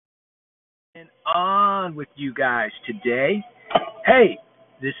On with you guys today. Hey,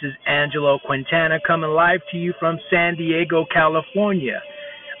 this is Angelo Quintana coming live to you from San Diego, California.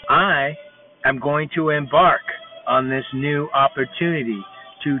 I am going to embark on this new opportunity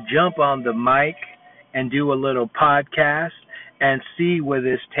to jump on the mic and do a little podcast and see where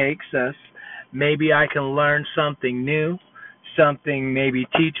this takes us. Maybe I can learn something new, something, maybe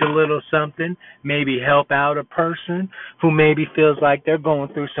teach a little something, maybe help out a person who maybe feels like they're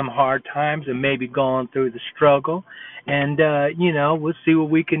going through some hard times and maybe going through the struggle. And, we'll see what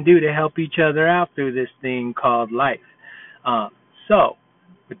we can do to help each other out through this thing called life. Uh, so,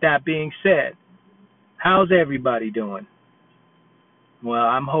 with that being said, how's everybody doing? Well,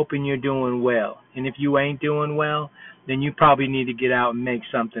 I'm hoping you're doing well. And if you ain't doing well, then you probably need to get out and make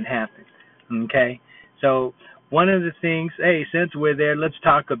something happen. Okay? So, one of the things, hey, since we're there, let's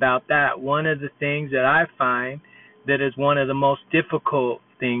talk about that. One of the things that I find that is one of the most difficult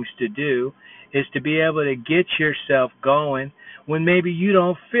things to do is to be able to get yourself going when maybe you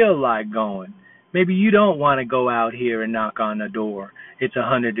don't feel like going. Maybe you don't want to go out here and knock on the door. It's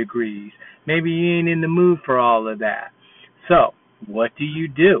 100 degrees. Maybe you ain't in the mood for all of that. So, what do you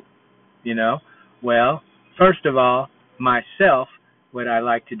do? You know? Well, first of all, myself, what I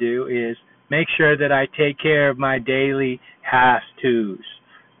like to do is make sure that I take care of my daily have-tos.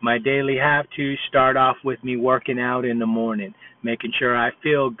 My daily have-tos start off with me working out in the morning, making sure I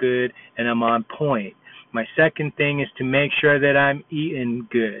feel good and I'm on point. My second thing is to make sure that I'm eating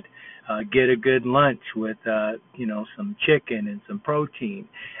good. Get a good lunch with, some chicken and some protein.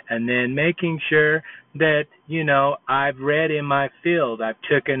 And then making sure that, I've read in my field. I've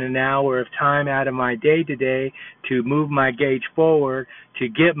taken an hour of time out of my day today to move my gauge forward to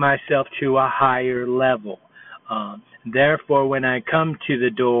get myself to a higher level. Therefore, when I come to the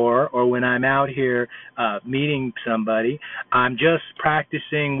door or when I'm out here meeting somebody, I'm just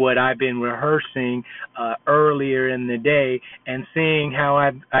practicing what I've been rehearsing earlier in the day and seeing how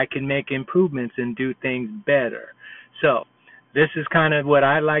I can make improvements and do things better. So this is kind of what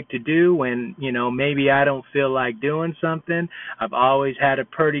I like to do when, maybe I don't feel like doing something. I've always had a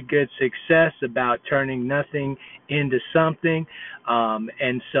pretty good success about turning nothing into something.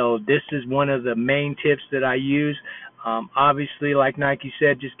 And so this is one of the main tips that I use. Obviously, like Nike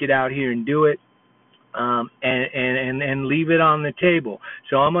said, just get out here and do it. And leave it on the table.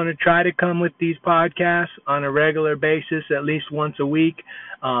 So I'm going to try to come with these podcasts on a regular basis, at least once a week,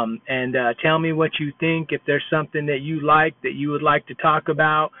 and tell me what you think. If there's something that you like, that you would like to talk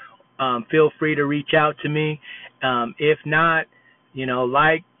about, feel free to reach out to me. If not,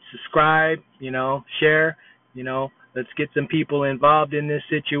 like, subscribe, share, let's get some people involved in this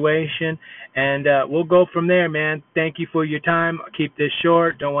situation, and we'll go from there, man. Thank you for your time. I'll keep this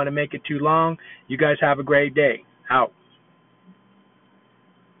short. Don't want to make it too long. You guys have a great day. Out.